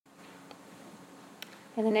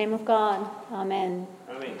In the name of God, amen.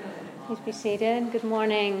 Amen. Please be seated. Good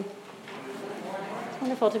morning. It's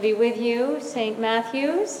wonderful to be with you, St.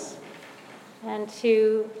 Matthew's, and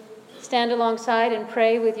to stand alongside and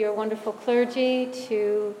pray with your wonderful clergy,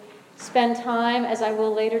 to spend time, as I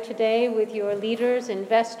will later today, with your leaders in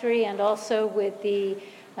vestry and also with the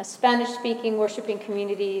Spanish-speaking worshiping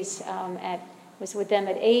communities. Was with them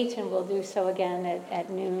at 8, and we'll do so again at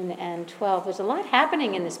noon and 12. There's a lot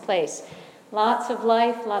happening in this place. Lots of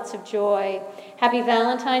life, lots of joy. Happy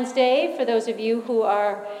Valentine's Day for those of you who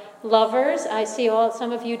are lovers. I see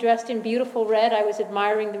some of you dressed in beautiful red. I was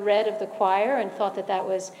admiring the red of the choir and thought that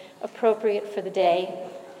was appropriate for the day.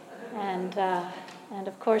 And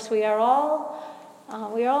of course, we are all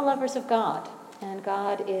lovers of God, and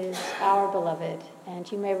God is our beloved.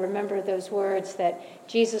 And you may remember those words that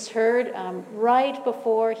Jesus heard right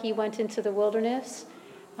before he went into the wilderness.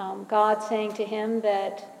 God saying to him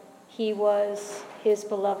that he was his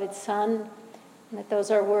beloved son, and that those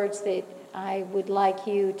are words that I would like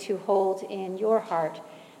you to hold in your heart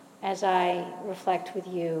as I reflect with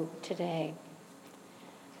you today.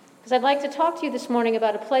 Because I'd like to talk to you this morning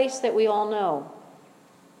about a place that we all know.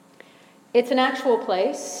 It's an actual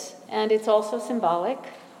place, and it's also symbolic.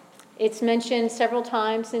 It's mentioned several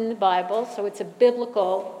times in the Bible, so it's a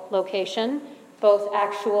biblical location, both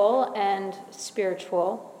actual and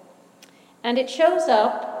spiritual. And it shows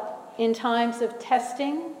up in times of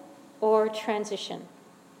testing or transition.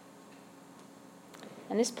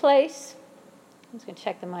 And this place, I'm just going to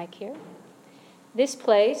check the mic here. This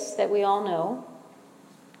place that we all know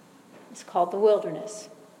is called the wilderness.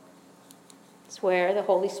 It's where the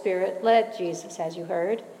Holy Spirit led Jesus, as you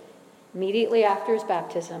heard, immediately after his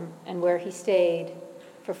baptism, and where he stayed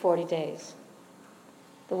for 40 days.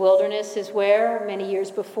 The wilderness is where, many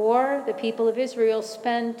years before, the people of Israel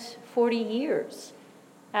spent 40 years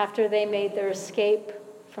after they made their escape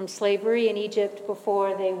from slavery in Egypt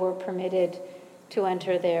before they were permitted to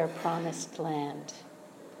enter their promised land.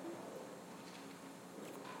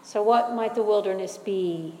 So what might the wilderness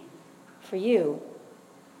be for you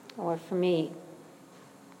or for me?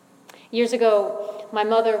 Years ago, my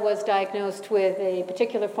mother was diagnosed with a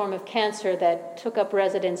particular form of cancer that took up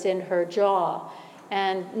residence in her jaw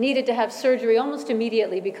and needed to have surgery almost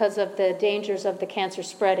immediately because of the dangers of the cancer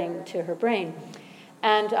spreading to her brain.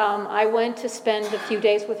 And I went to spend a few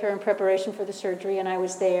days with her in preparation for the surgery, and I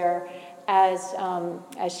was there as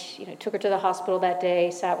she took her to the hospital that day,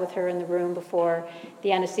 sat with her in the room before the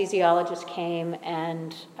anesthesiologist came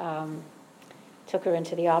and took her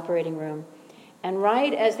into the operating room. And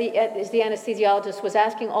right as the anesthesiologist was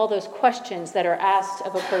asking all those questions that are asked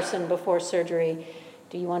of a person before surgery,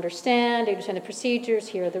 do you understand? Do you understand the procedures?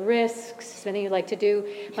 Here are the risks. Is there anything you'd like to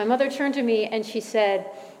do? My mother turned to me and she said,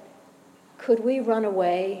 "Could we run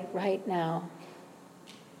away right now?"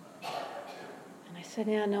 And I said,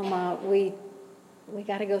 "Yeah, no, Ma, we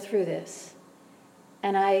got to go through this."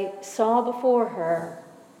 And I saw before her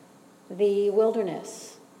the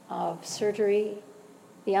wilderness of surgery,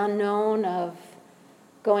 the unknown of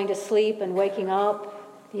going to sleep and waking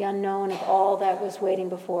up, the unknown of all that was waiting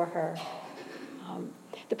before her.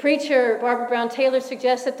 The preacher, Barbara Brown Taylor,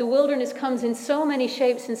 suggests that the wilderness comes in so many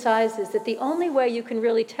shapes and sizes that the only way you can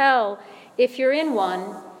really tell if you're in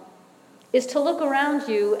one is to look around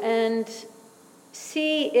you and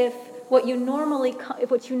see if what you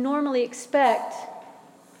normally expect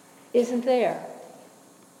isn't there.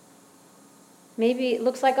 Maybe it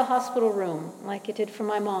looks like a hospital room, like it did for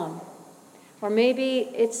my mom. Or maybe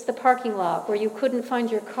it's the parking lot where you couldn't find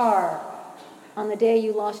your car on the day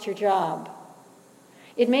you lost your job.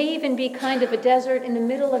 It may even be kind of a desert in the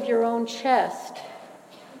middle of your own chest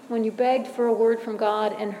when you begged for a word from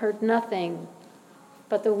God and heard nothing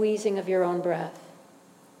but the wheezing of your own breath.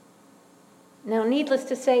 Now, needless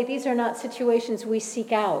to say, these are not situations we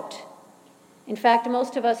seek out. In fact,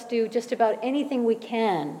 most of us do just about anything we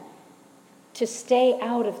can to stay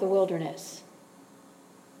out of the wilderness.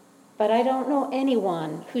 But I don't know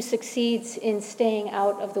anyone who succeeds in staying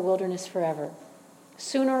out of the wilderness forever.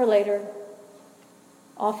 Sooner or later,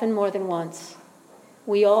 often more than once,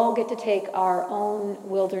 we all get to take our own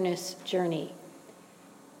wilderness journey.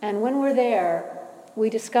 And when we're there,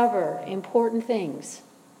 we discover important things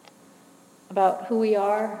about who we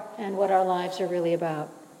are and what our lives are really about.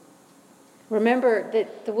 Remember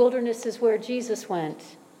that the wilderness is where Jesus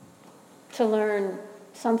went to learn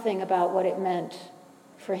something about what it meant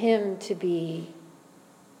for him to be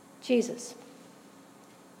Jesus.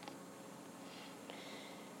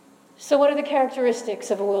 So what are the characteristics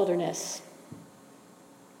of a wilderness?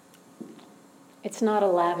 It's not a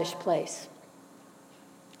lavish place.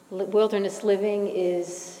 Wilderness living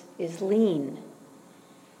is lean.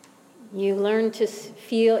 You learn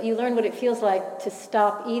what it feels like to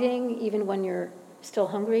stop eating even when you're still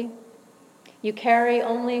hungry. You carry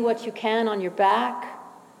only what you can on your back.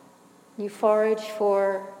 You forage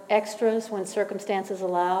for extras when circumstances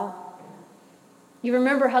allow. You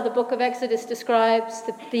remember how the book of Exodus describes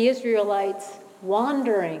the Israelites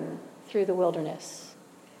wandering through the wilderness.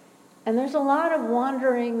 And there's a lot of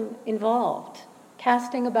wandering involved,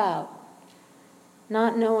 casting about,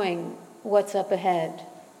 not knowing what's up ahead.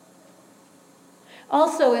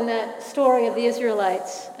 Also, in that story of the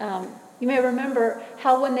Israelites, you may remember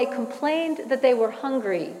how when they complained that they were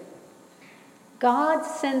hungry, God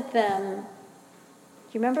sent them, do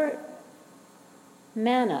you remember?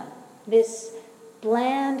 Manna, this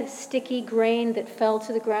bland, sticky grain that fell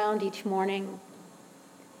to the ground each morning.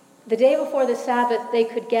 The day before the Sabbath, they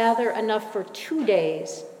could gather enough for 2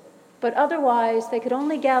 days, but otherwise they could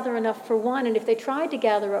only gather enough for one, and if they tried to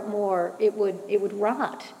gather up more, it would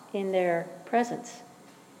rot in their presence.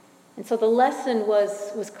 And so the lesson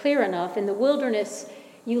was clear enough. In the wilderness,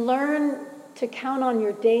 you learn to count on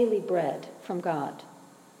your daily bread from God.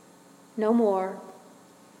 No more,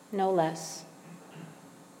 no less.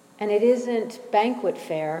 And it isn't banquet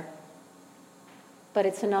fare, but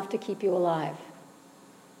it's enough to keep you alive.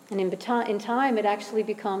 And in time, it actually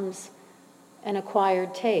becomes an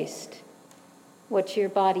acquired taste, what your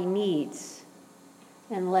body needs,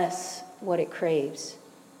 and less what it craves.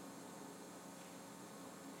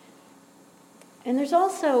 And there's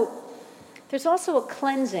also a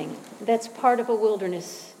cleansing that's part of a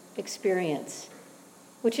wilderness experience,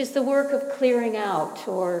 which is the work of clearing out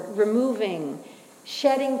or removing,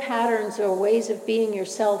 shedding patterns or ways of being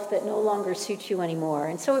yourself that no longer suit you anymore.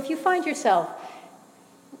 And so if you find yourself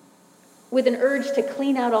with an urge to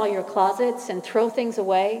clean out all your closets and throw things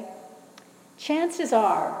away, chances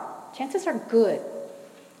are good,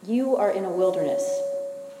 you are in a wilderness.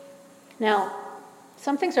 Now,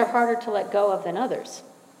 some things are harder to let go of than others,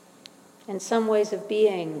 and some ways of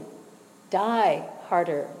being die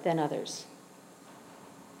harder than others.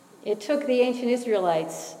 It took the ancient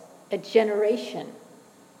Israelites a generation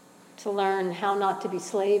to learn how not to be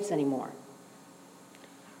slaves anymore.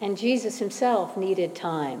 And Jesus himself needed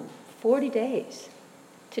time, 40 days,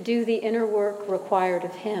 to do the inner work required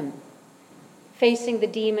of him, facing the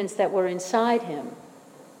demons that were inside him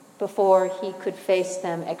before he could face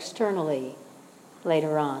them externally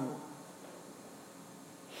later on.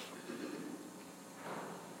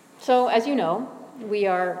 So, as you know, we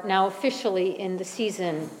are now officially in the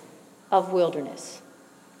season of wilderness.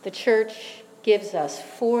 The church gives us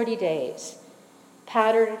 40 days,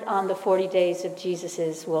 patterned on the 40 days of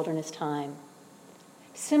Jesus' wilderness time,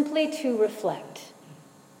 simply to reflect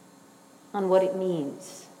on what it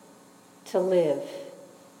means to live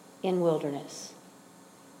in wilderness.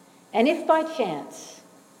 And if by chance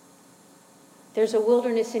there's a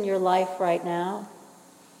wilderness in your life right now,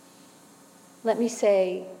 let me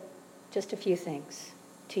say just a few things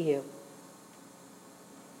to you.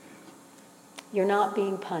 You're not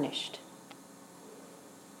being punished.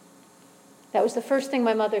 That was the first thing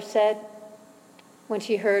my mother said when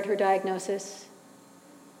she heard her diagnosis.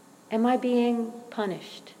 Am I being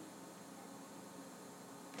punished?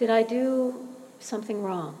 Did I do something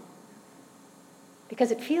wrong?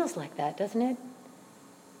 Because it feels like that, doesn't it?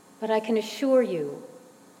 But I can assure you,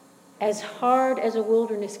 as hard as a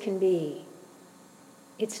wilderness can be,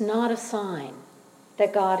 it's not a sign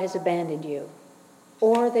that God has abandoned you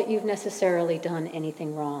or that you've necessarily done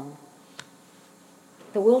anything wrong.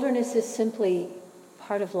 The wilderness is simply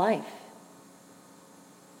part of life,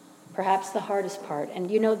 perhaps the hardest part.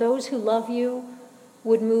 And you know, those who love you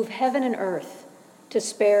would move heaven and earth to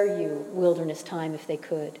spare you wilderness time if they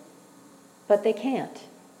could. But they can't,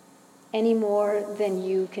 any more than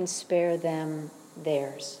you can spare them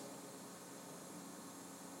theirs.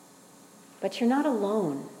 But you're not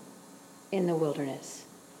alone in the wilderness.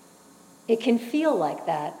 It can feel like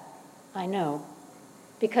that, I know,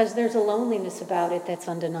 because there's a loneliness about it that's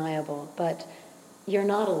undeniable, but you're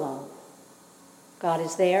not alone. God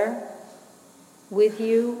is there with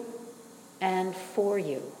you and for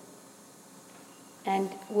you, and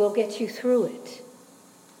will get you through it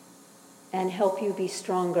and help you be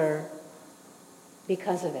stronger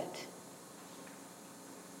because of it.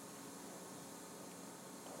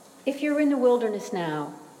 If you're in the wilderness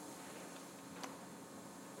now,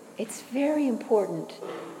 it's very important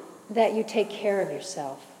that you take care of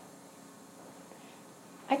yourself.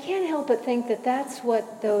 I can't help but think that that's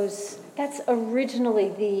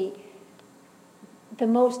originally the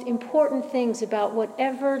most important things about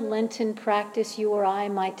whatever Lenten practice you or I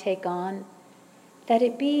might take on, that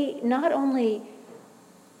it be not only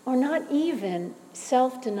or not even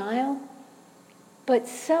self-denial, but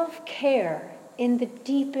self-care in the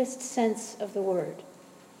deepest sense of the word.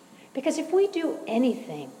 Because if we do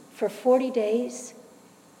anything for 40 days,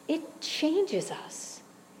 it changes us.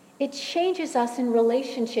 It changes us in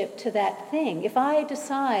relationship to that thing. If I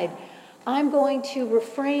decide I'm going to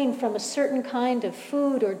refrain from a certain kind of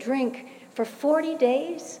food or drink for 40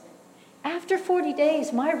 days, after 40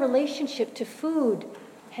 days, my relationship to food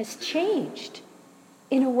has changed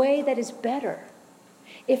in a way that is better.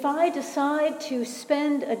 If I decide to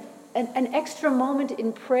spend an extra moment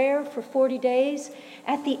in prayer for 40 days,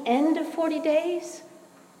 at the end of 40 days,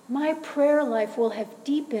 my prayer life will have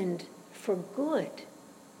deepened for good.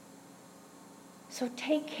 So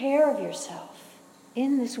take care of yourself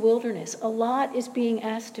in this wilderness. A lot is being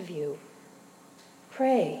asked of you.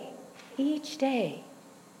 Pray each day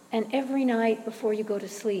and every night before you go to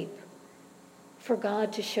sleep for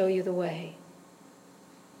God to show you the way.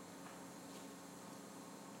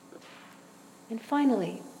 And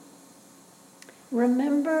finally,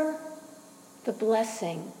 remember the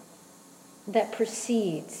blessing that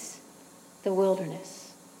precedes the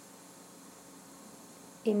wilderness.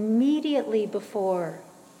 Immediately before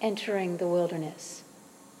entering the wilderness,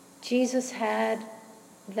 Jesus had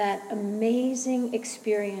that amazing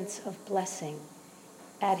experience of blessing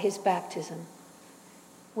at his baptism,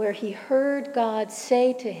 where he heard God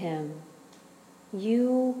say to him,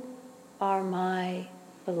 "You are my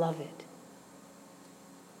beloved."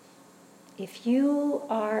 If you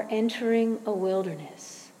are entering a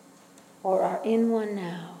wilderness or are in one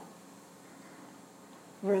now,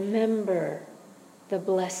 remember the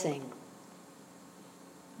blessing.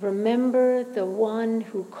 Remember the one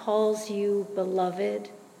who calls you beloved.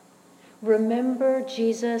 Remember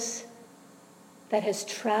Jesus that has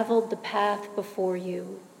traveled the path before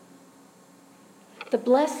you. The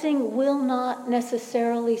blessing will not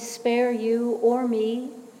necessarily spare you or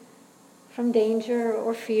me from danger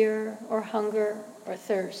or fear or hunger or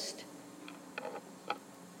thirst.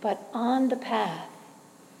 But on the path,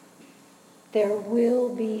 there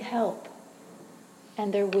will be help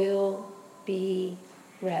and there will be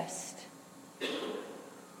rest.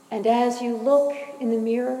 And as you look in the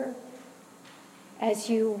mirror, as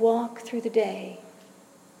you walk through the day,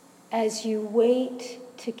 as you wait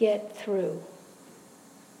to get through,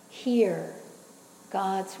 hear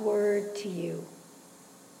God's word to you.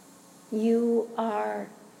 You are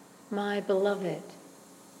my beloved.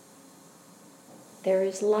 There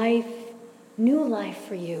is life, new life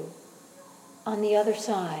for you on the other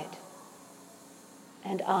side,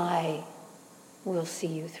 and I will see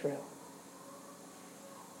you through.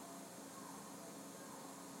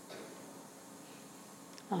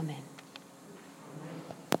 Amen.